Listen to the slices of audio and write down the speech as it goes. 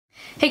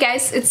Hey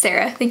guys, it's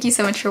Sarah. Thank you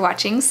so much for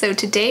watching. So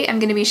today I'm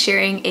going to be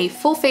sharing a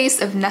full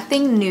face of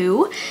nothing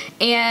new,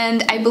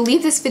 and I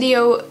believe this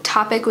video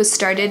topic was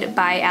started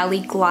by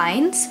Allie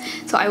Glines,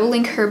 so I will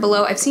link her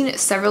below. I've seen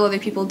several other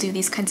people do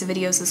these kinds of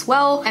videos as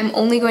well. I'm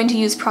only going to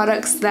use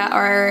products that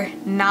are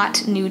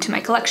not new to my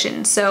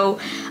collection. So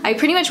I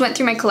pretty much went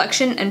through my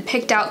collection and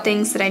picked out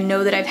things that I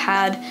know that I've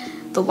had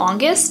the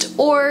longest,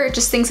 or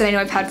just things that I know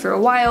I've had for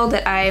a while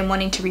that I am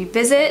wanting to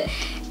revisit.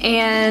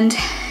 And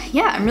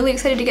yeah, I'm really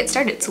excited to get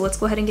started, so let's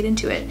go ahead and get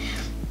into it.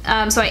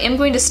 So I am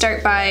going to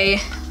start by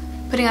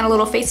putting on a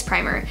little face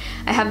primer.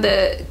 I have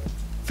the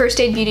First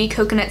Aid Beauty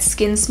Coconut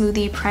Skin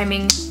Smoothie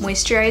Priming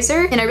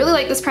Moisturizer, and I really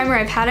like this primer.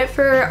 I've had it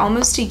for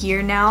almost a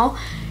year now,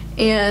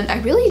 and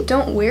I really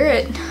don't wear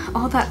it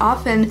all that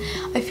often.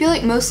 I feel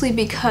like mostly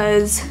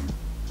because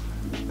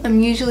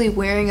I'm usually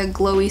wearing a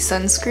glowy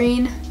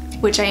sunscreen,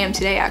 which I am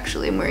today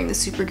actually. I'm wearing the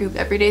Supergoop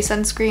Everyday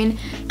Sunscreen.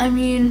 I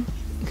mean,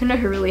 you can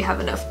never really have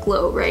enough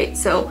glow, right?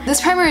 So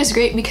this primer is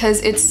great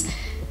because it's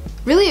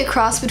really a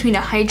cross between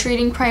a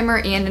hydrating primer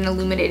and an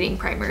illuminating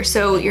primer.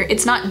 So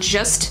it's not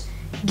just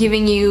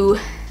giving you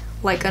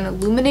like an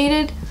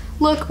illuminated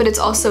look, but it's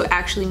also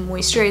actually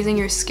moisturizing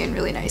your skin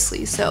really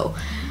nicely. So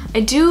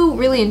I do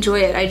really enjoy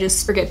it. I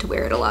just forget to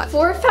wear it a lot.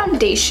 For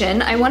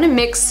foundation, I want to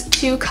mix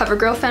two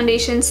CoverGirl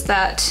foundations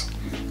that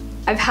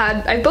I've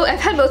had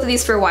both of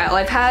these for a while.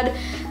 I've had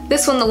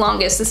this one the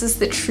longest. This is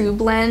the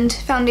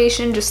Trublend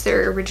foundation, just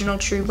their original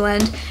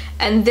Trublend.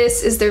 And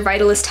this is their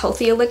Vitalist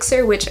Healthy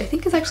Elixir, which I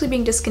think is actually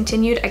being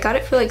discontinued. I got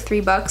it for like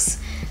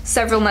 $3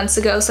 several months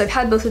ago, so I've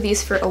had both of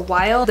these for a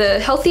while. The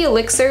Healthy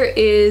Elixir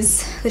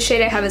is, the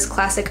shade I have is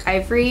Classic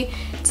Ivory.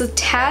 It's a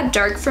tad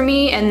dark for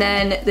me, and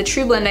then the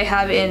Trublend I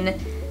have in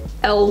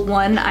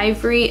L1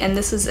 Ivory, and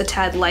this is a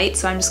tad light,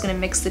 so I'm just gonna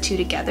mix the two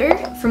together.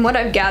 From what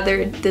I've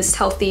gathered, this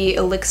Healthy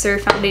Elixir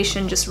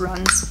foundation just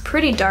runs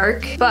pretty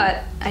dark,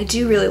 but I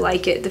do really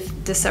like it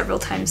the several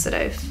times that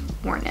I've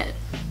worn it.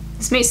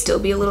 This may still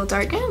be a little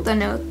dark. I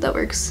know, that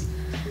works.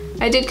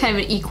 I did kind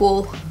of an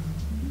equal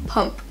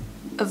pump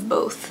of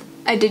both.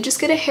 I did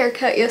just get a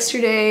haircut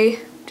yesterday,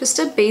 just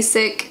a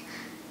basic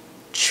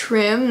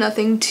trim,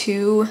 nothing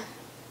too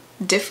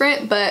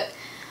different, but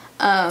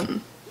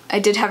I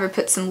did have her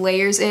put some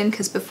layers in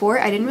because before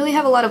I didn't really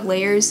have a lot of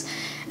layers,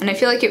 and I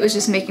feel like it was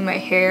just making my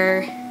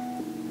hair,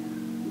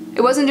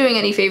 it wasn't doing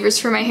any favors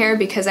for my hair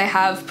because I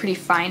have pretty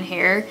fine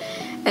hair,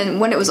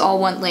 and when it was all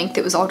one length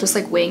it was all just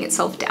like weighing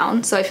itself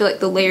down. So I feel like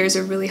the layers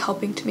are really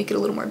helping to make it a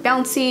little more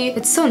bouncy.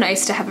 It's so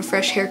nice to have a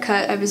fresh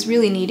haircut. I was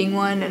really needing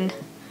one and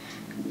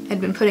I'd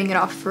been putting it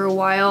off for a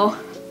while.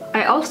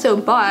 I also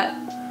bought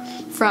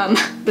from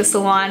the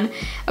salon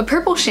a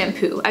purple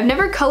shampoo. I've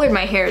never colored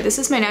my hair. This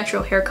is my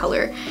natural hair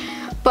color.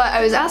 But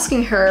I was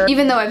asking her,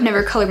 even though I've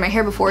never colored my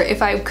hair before,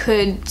 if I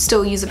could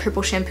still use a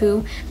purple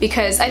shampoo,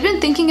 because I've been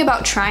thinking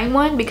about trying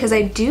one because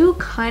I do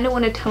kind of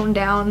want to tone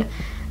down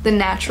the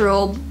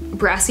natural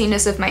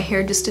brassiness of my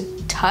hair just a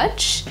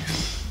touch.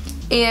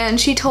 And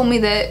she told me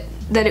that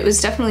it was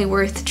definitely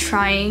worth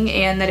trying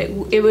and that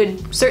it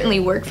would certainly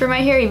work for my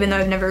hair, even though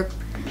I've never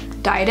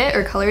dyed it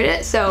or colored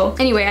it. So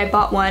anyway, I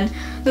bought one.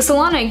 The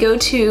salon I go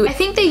to, I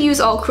think they use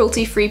all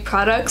cruelty-free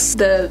products.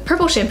 The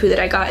purple shampoo that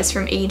I got is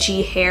from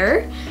AG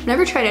Hair. I've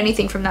never tried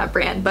anything from that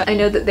brand, but I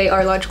know that they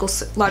are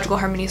Logical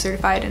Harmony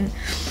certified, and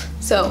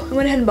so I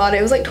went ahead and bought it.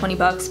 It was like 20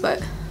 bucks,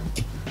 but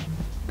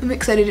I'm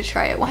excited to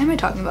try it. Why am I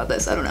talking about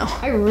this? I don't know.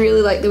 I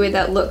really like the way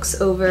that looks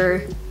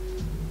over,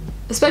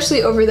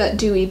 especially over that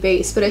dewy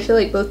base, but I feel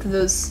like both of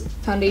those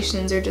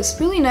foundations are just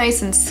really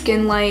nice and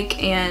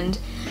skin-like, and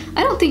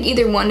I don't think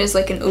either one is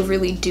like an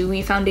overly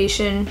dewy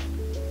foundation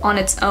on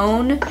its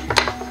own,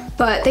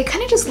 but they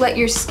kind of just let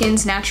your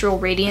skin's natural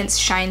radiance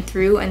shine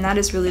through, and that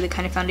is really the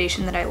kind of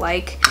foundation that I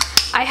like.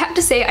 I have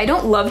to say, I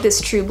don't love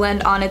this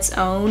Trublend on its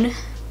own.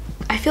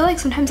 I feel like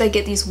sometimes I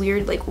get these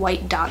weird like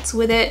white dots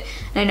with it,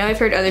 and I know I've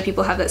heard other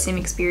people have that same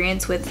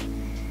experience with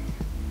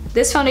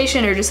this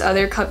foundation or just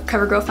other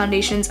CoverGirl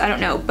foundations, I don't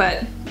know,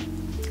 but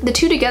the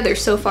two together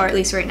so far, at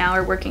least right now,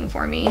 are working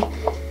for me.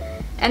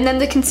 And then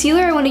the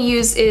concealer I want to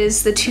use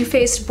is the Too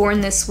Faced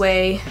Born This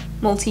Way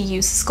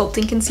Multi-Use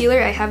Sculpting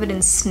Concealer. I have it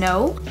in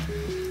Snow.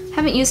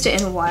 Haven't used it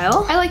in a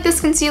while. I like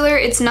this concealer.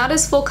 It's not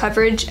as full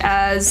coverage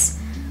as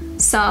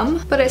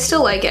some, but I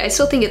still like it. I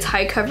still think it's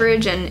high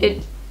coverage, and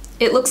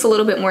it looks a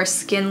little bit more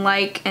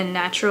skin-like and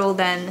natural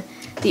than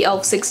the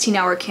e.l.f.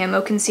 16-Hour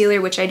Camo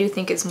Concealer, which I do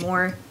think is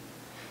more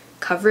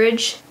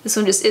coverage. This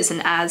one just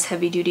isn't as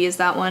heavy duty as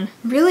that one.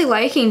 I'm really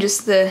liking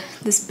just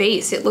this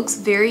base. It looks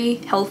very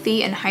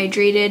healthy and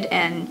hydrated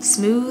and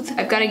smooth.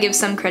 I've got to give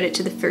some credit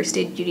to the First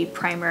Aid Beauty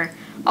primer.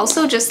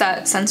 Also, just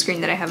that sunscreen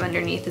that I have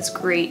underneath is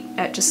great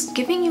at just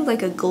giving you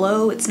like a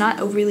glow. It's not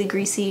overly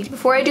greasy.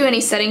 Before I do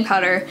any setting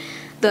powder,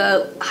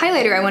 the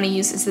highlighter I want to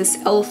use is this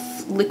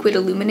e.l.f. Liquid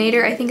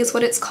Illuminator, I think is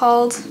what it's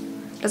called.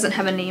 It doesn't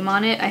have a name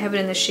on it. I have it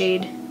in the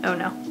shade, oh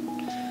no,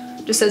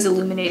 just says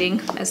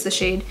Illuminating as the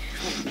shade.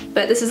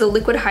 But this is a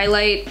liquid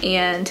highlight,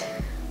 and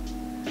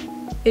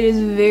it is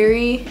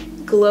very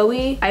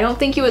glowy. I don't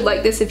think you would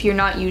like this if you're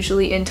not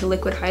usually into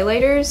liquid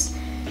highlighters,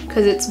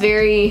 because it's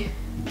very,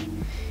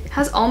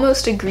 Has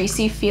almost a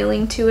greasy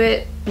feeling to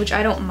it, which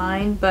I don't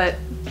mind, but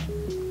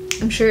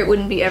I'm sure it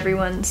wouldn't be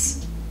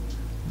everyone's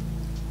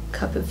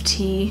cup of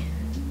tea.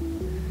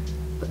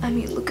 But I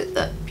mean, look at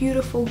that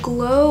beautiful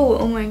glow.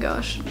 Oh my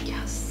gosh,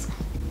 yes.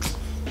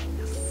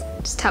 Yes.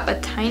 Just tap a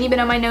tiny bit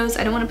on my nose.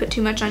 I don't want to put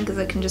too much on because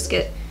it can just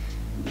get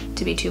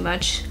to be too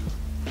much.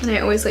 And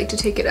I always like to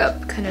take it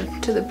up kind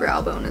of to the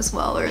brow bone as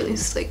well, or at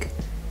least like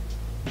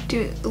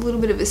do a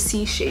little bit of a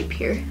C shape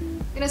here.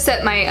 I'm gonna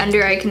set my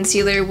under eye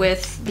concealer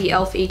with the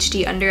e.l.f.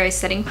 HD under eye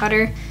setting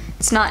powder.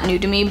 It's not new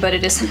to me, but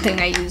it is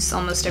something I use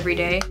almost every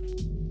day.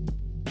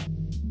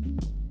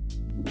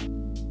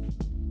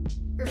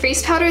 For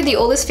face powder, the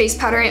oldest face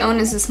powder I own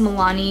is this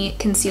Milani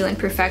Conceal and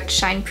Perfect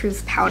Shine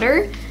Proof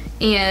powder,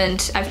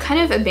 and I've kind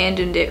of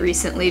abandoned it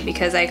recently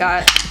because I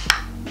got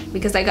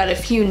a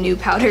few new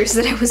powders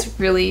that I was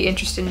really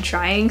interested in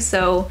trying,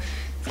 so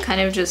I've kind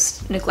of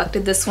just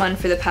neglected this one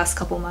for the past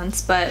couple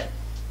months, but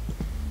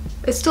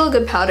it's still a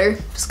good powder.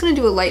 I'm just gonna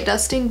do a light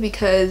dusting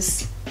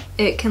because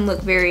it can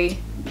look very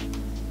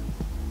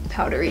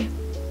powdery,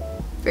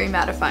 very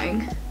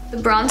mattifying. The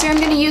bronzer I'm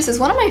gonna use is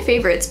one of my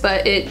favorites,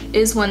 but it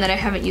is one that I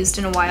haven't used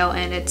in a while,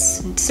 and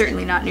it's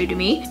certainly not new to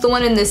me. It's the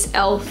one in this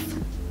e.l.f.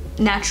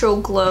 Natural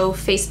Glow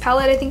face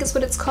palette, I think is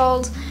what it's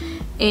called,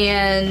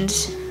 and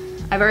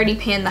I've already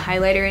panned the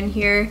highlighter in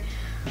here,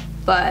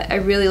 but I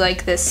really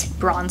like this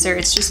bronzer.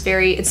 It's just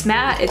it's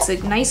matte, it's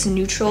a nice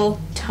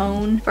neutral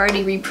tone. I've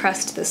already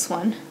repressed this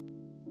one.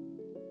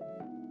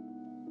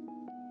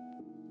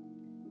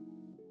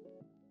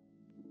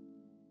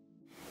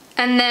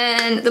 And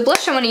then the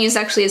blush I want to use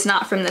actually is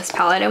not from this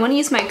palette. I want to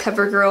use my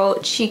CoverGirl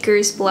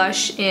Cheekers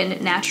blush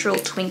in Natural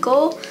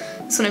Twinkle.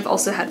 This one I've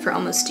also had for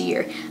almost a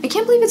year. I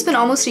can't believe it's been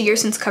almost a year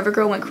since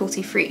CoverGirl went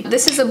cruelty-free.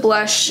 This is a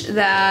blush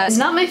that is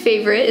not my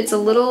favorite. It's a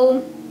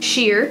little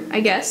sheer,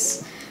 I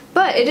guess,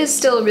 but it is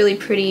still really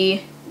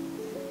pretty.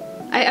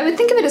 I would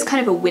think of it as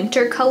kind of a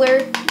winter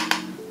color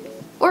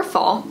or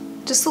fall,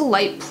 just a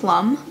light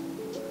plum.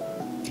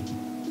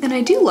 And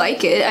I do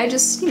like it. I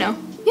just, you know,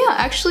 yeah,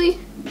 actually,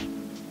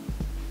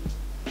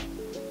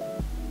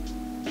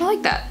 I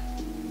like that.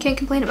 Can't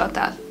complain about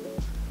that.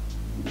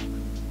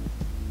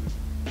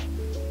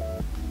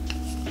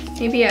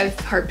 Maybe I've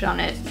harped on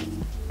it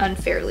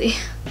unfairly.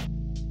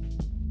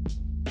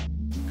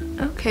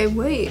 Okay,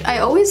 wait. I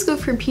always go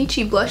for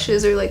peachy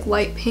blushes or like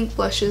light pink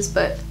blushes,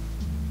 but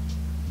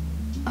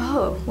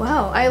oh,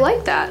 wow, I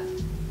like that.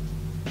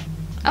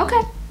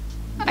 Okay,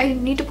 I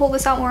need to pull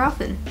this out more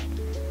often.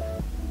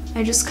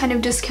 I just kind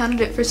of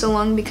discounted it for so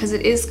long because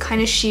it is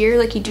kind of sheer,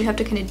 like you do have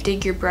to kind of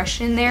dig your brush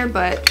in there,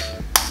 but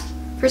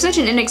for such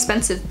an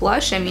inexpensive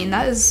blush, I mean,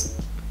 that is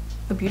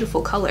a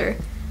beautiful color.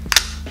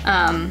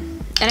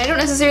 And I don't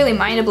necessarily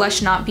mind a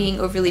blush not being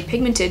overly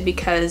pigmented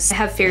because I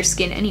have fair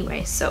skin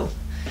anyway, so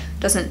it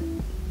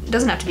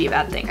doesn't have to be a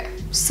bad thing. Okay.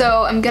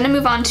 So I'm gonna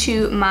move on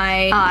to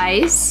my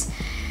eyes,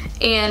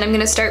 and I'm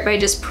gonna start by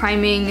just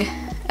priming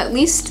at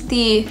least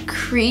the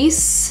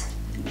crease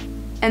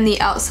and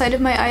the outside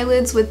of my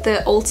eyelids with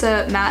the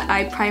Ulta Matte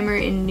Eye Primer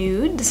in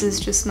Nude. This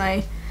is just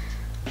my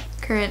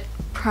current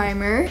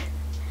primer.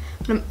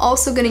 But I'm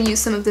also going to use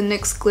some of the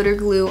NYX glitter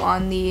glue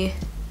on the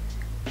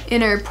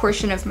inner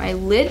portion of my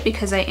lid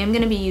because I am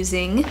going to be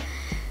using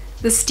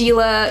the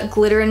Stila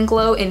Glitter and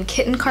Glow in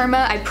Kitten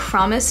Karma. I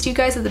promised you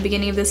guys at the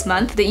beginning of this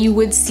month that you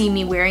would see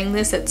me wearing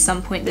this at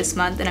some point this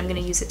month, and I'm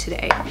going to use it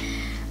today.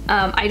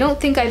 I don't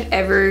think I've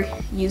ever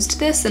used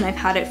this, and I've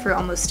had it for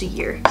almost a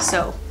year.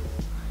 So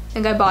I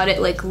think I bought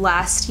it like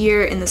last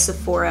year in the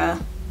Sephora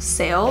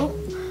sale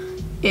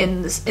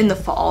in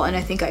the fall, and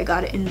I think I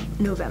got it in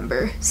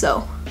November.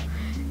 So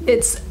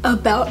it's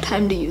about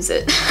time to use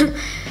it.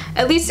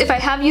 At least if I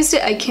have used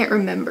it, I can't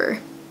remember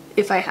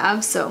if I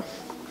have, so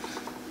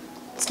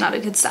it's not a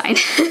good sign.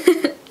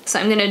 So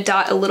I'm gonna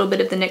dot a little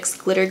bit of the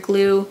NYX glitter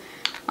glue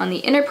on the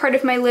inner part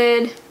of my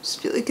lid. Just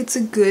feel like it's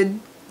a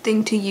good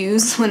thing to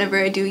use whenever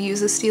I do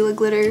use a Stila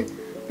glitter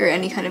or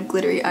any kind of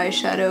glittery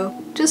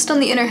eyeshadow. Just on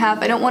the inner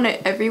half. I don't want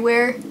it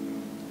everywhere.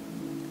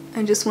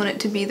 I just want it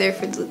to be there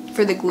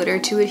for the glitter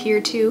to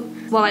adhere to.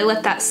 While I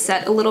let that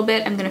set a little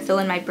bit, I'm gonna fill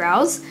in my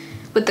brows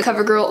with the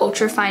CoverGirl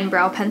Ultra Fine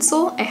Brow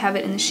Pencil. I have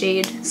it in the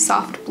shade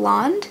Soft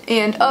Blonde.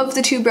 And of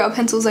the two brow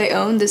pencils I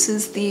own, this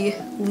is the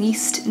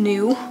least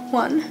new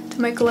one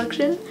to my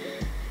collection.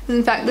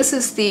 In fact, this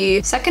is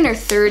the second or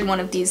third one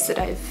of these that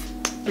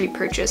I've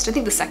repurchased. I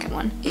think the second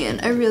one. And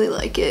I really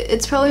like it.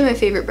 It's probably my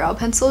favorite brow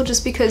pencil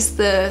just because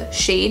the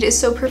shade is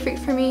so perfect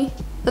for me.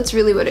 That's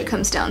really what it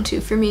comes down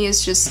to for me,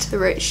 is just the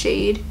right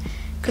shade.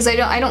 Because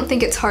I don't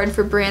think it's hard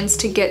for brands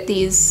to get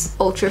these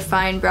ultra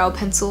fine brow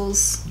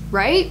pencils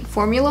right,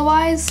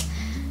 formula-wise.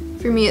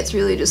 For me, it's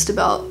really just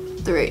about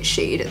the right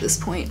shade at this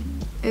point.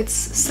 It's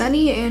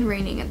sunny and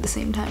raining at the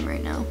same time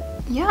right now.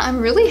 Yeah, I'm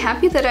really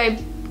happy that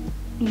I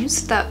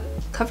used that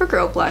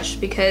CoverGirl blush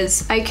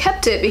because I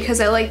kept it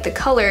because I like the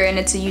color and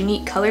it's a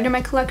unique color to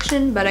my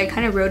collection, but I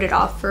kind of wrote it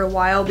off for a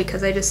while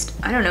because I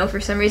don't know,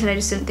 for some reason I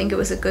just didn't think it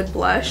was a good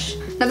blush.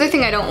 Another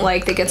thing I don't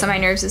like that gets on my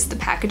nerves is the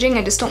packaging.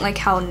 I just don't like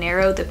how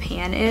narrow the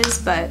pan is,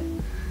 but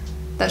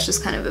That's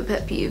just kind of a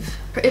pet peeve.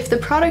 If the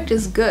product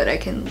is good, I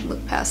can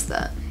look past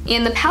that.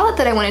 And the palette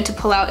that I wanted to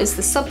pull out is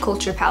the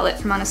Subculture palette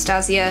from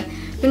Anastasia.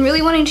 I've been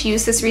really wanting to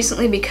use this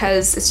recently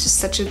because it's just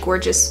such a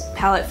gorgeous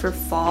palette for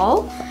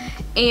fall.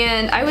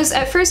 And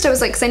at first I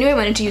was like, because I knew I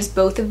wanted to use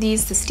both of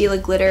these, the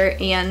Stila Glitter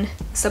and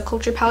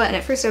Subculture palette, and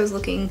at first I was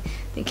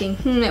thinking,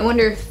 I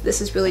wonder if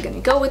this is really gonna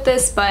go with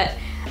this, but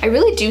I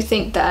really do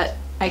think that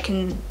I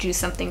can do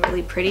something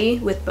really pretty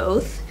with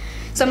both.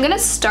 So I'm gonna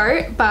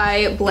start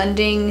by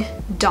blending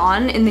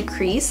Dawn in the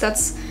crease.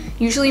 That's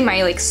usually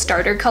my like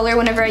starter color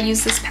whenever I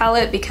use this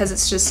palette because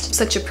it's just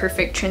such a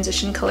perfect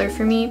transition color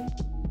for me.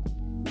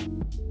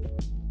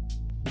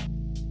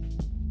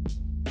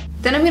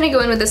 Then I'm gonna go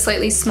in with a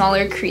slightly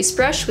smaller crease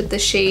brush with the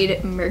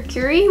shade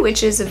Mercury,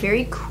 which is a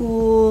very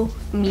cool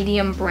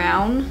medium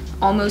brown,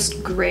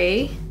 almost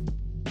gray.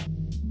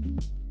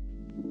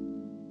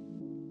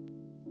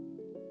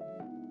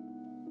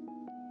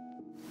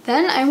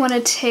 Then I wanna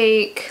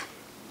take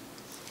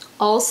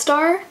All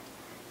Star,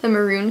 the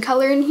maroon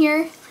color in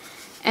here,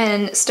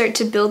 and start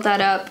to build that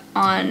up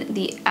on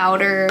the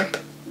outer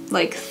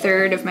like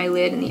third of my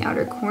lid in the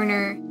outer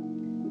corner.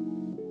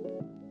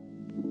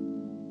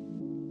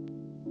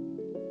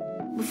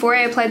 Before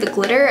I apply the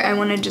glitter, I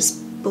want to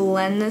just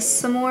blend this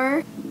some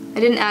more. I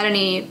didn't add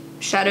any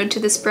shadow to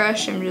this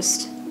brush, I'm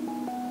just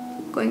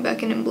going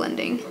back in and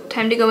blending.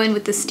 Time to go in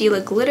with the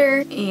Stila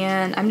Glitter,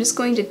 and I'm just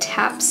going to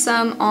tap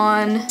some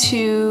on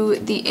to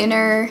the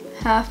inner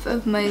half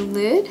of my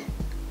lid.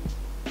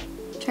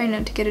 Trying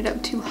not to get it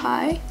up too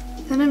high.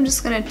 Then I'm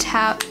just gonna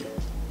tap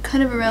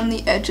kind of around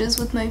the edges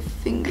with my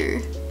finger.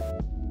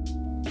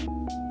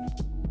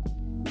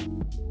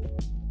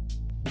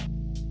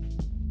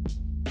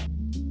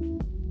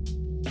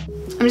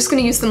 I'm just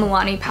gonna use the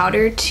Milani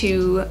powder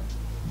to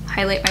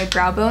highlight my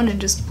brow bone and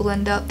just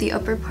blend out the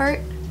upper part.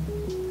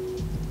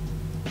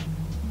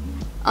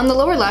 On the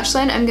lower lash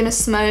line, I'm gonna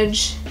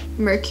smudge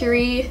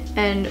Mercury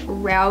and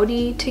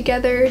Rowdy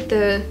together,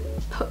 the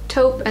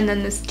taupe and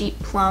then this deep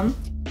plum.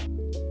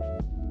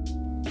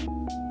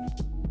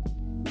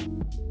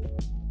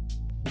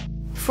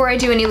 Before I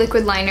do any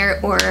liquid liner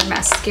or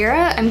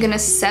mascara, I'm gonna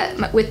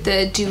set with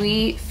the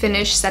Dewy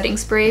Finish Setting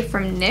Spray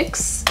from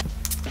NYX.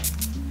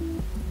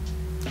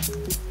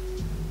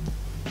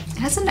 It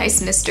has a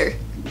nice mister.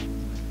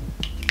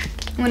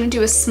 I'm gonna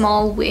do a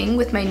small wing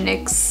with my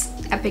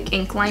NYX Epic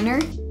Ink Liner.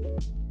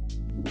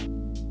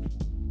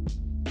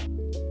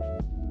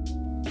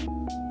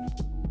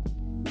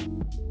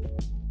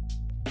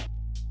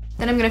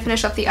 Then I'm gonna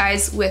finish off the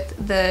eyes with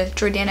the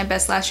Jordana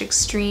Best Lash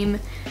Extreme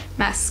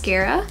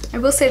mascara. I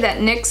will say that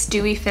NYX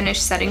Dewy Finish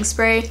Setting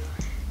Spray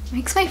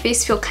makes my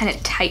face feel kind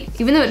of tight.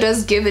 Even though it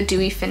does give a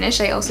dewy finish,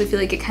 I also feel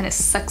like it kind of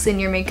sucks in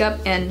your makeup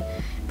and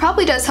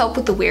probably does help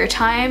with the wear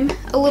time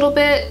a little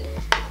bit.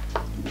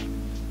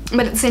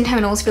 But at the same time,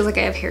 it almost feels like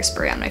I have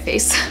hairspray on my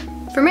face.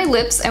 For my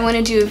lips, I want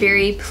to do a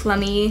very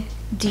plummy,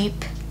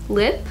 deep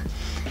lip.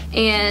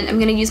 And I'm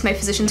gonna use my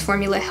Physicians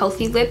Formula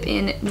Healthy Lip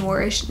in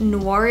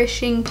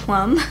Nourishing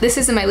Plum. This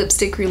is in my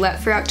lipstick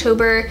roulette for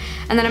October.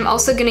 And then I'm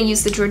also gonna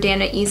use the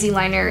Jordana Easy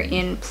Liner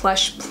in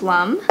Plush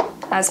Plum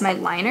as my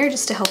liner,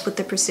 just to help with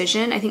the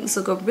precision. I think this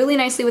will go really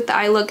nicely with the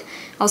eye look.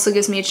 Also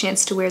gives me a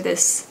chance to wear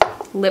this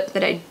lip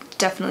that I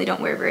definitely don't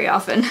wear very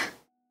often.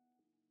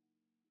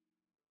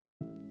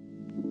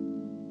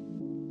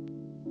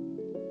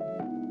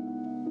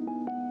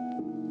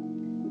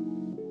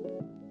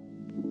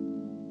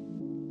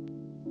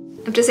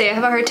 I have to say, I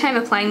have a hard time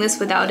applying this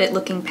without it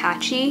looking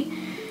patchy.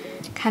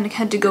 Kind of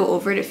had to go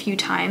over it a few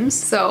times,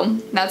 so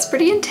that's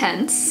pretty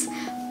intense.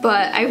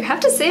 But I have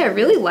to say, I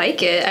really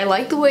like it. I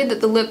like the way that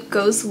the lip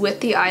goes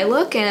with the eye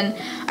look, and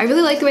I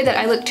really like the way that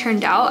eye look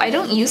turned out. I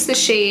don't use the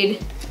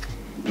shade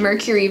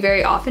Mercury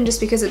very often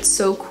just because it's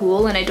so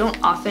cool, and I don't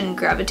often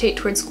gravitate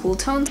towards cool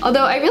tones.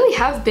 Although I really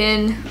have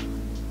been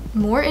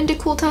more into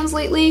cool tones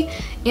lately,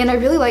 and I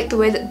really like the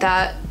way that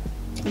that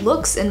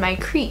looks in my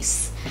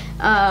crease.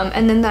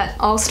 And then that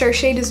All-Star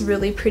shade is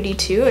really pretty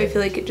too. I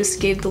feel like it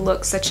just gave the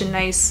look such a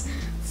nice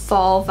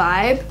fall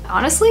vibe.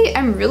 Honestly,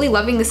 I'm really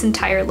loving this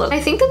entire look. I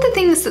think that the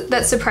thing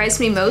that surprised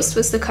me most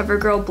was the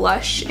CoverGirl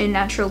blush in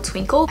Natural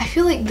Twinkle. I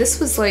feel like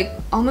this was like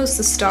almost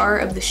the star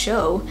of the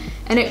show,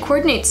 and it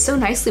coordinates so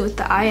nicely with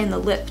the eye and the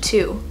lip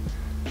too.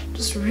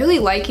 Just really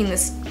liking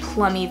this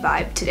plummy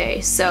vibe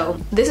today. So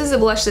this is a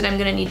blush that I'm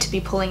gonna need to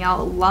be pulling out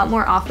a lot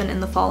more often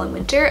in the fall and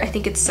winter. I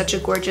think it's such a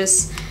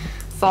gorgeous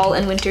fall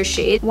and winter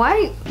shade.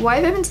 Why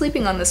have I been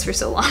sleeping on this for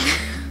so long?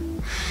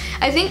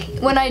 I think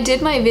when I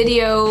did my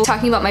video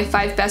talking about my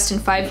 5 best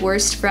and 5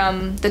 worst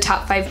from the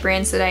top 5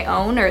 brands that I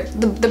own, or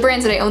the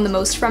brands that I own the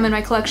most from in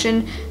my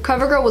collection,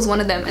 CoverGirl was one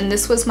of them, and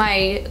this was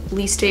my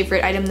least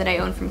favorite item that I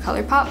own from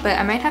ColourPop, but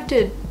I might have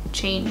to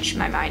change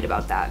my mind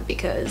about that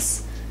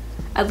because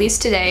at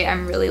least today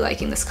I'm really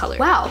liking this color.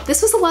 Wow,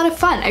 this was a lot of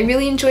fun. I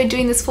really enjoyed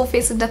doing this full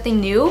face of nothing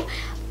new.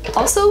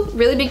 Also,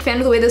 really big fan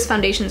of the way those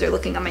foundations are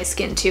looking on my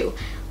skin too.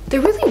 There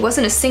really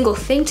wasn't a single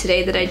thing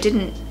today that I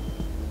didn't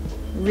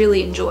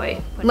really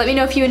enjoy. Let me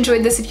know if you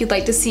enjoyed this, if you'd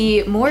like to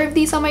see more of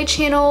these on my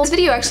channel. This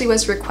video actually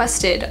was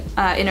requested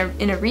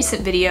in a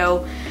recent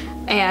video,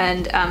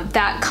 and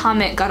that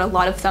comment got a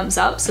lot of thumbs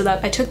up, so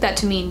that I took that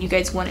to mean you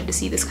guys wanted to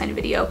see this kind of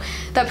video.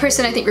 That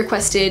person, I think,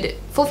 requested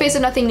full face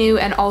of nothing new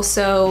and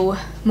also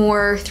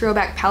more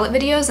throwback palette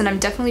videos, and I'm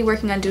definitely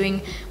working on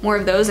doing more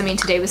of those. I mean,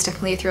 today was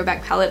definitely a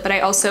throwback palette, but I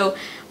also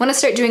want to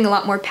start doing a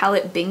lot more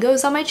palette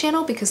bingos on my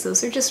channel because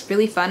those are just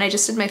really fun. I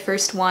just did my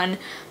first one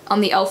on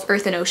the e.l.f.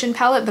 Earth and Ocean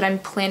palette, but I'm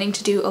planning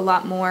to do a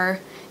lot more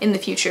in the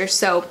future,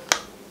 so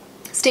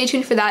stay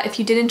tuned for that. If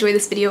you did enjoy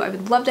this video, I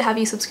would love to have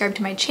you subscribe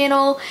to my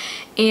channel,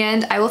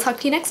 and I will talk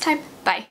to you next time. Bye!